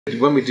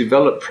when we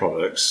develop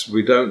products,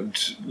 we don't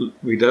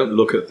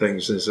look at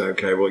things and say,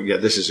 okay, well, yeah,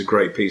 this is a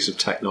great piece of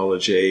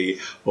technology,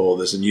 or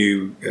there's a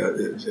new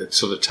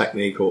sort of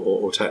technique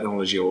or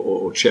technology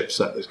or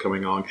chipset that's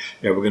coming on.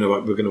 Yeah, we're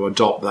going to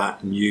adopt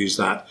that and use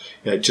that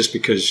just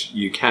because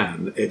you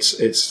can. It's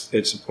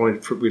a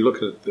point. We look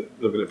at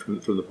it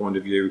from the point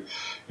of view,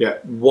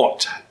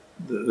 what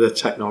the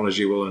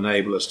technology will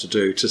enable us to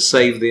do to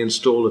save the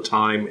installer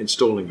time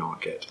installing our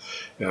kit.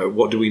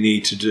 What do we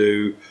need to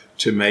do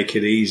to make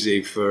it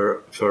easy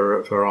for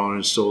our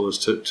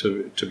installers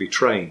to be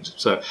trained?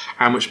 So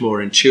how much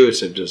more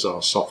intuitive does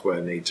our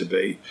software need to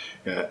be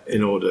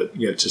in order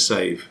to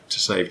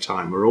save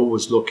time? We're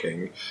always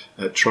looking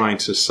at trying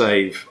to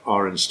save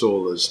our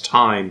installers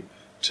time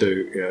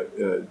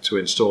to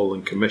install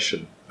and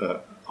commission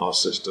our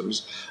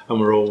systems, and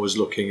we're always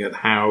looking at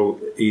how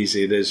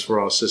easy it is for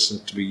our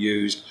systems to be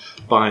used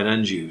by an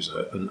end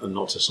user, and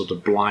not to sort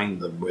of blind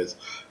them with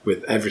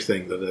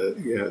everything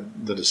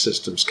that a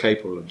system's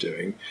capable of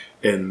doing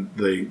in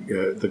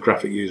the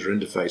graphic user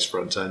interface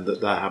front end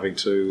that they're having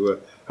to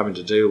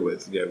deal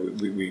with.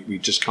 We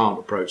just can't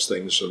approach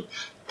things from the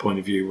point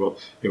of view, well,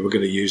 we're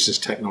going to use this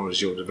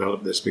technology or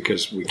develop this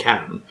because we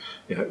can.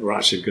 We're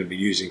actually going to be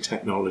using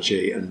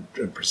technology and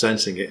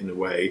presenting it in a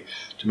way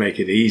to make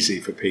it easy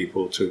for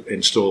people to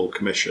install,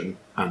 commission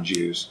and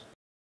use.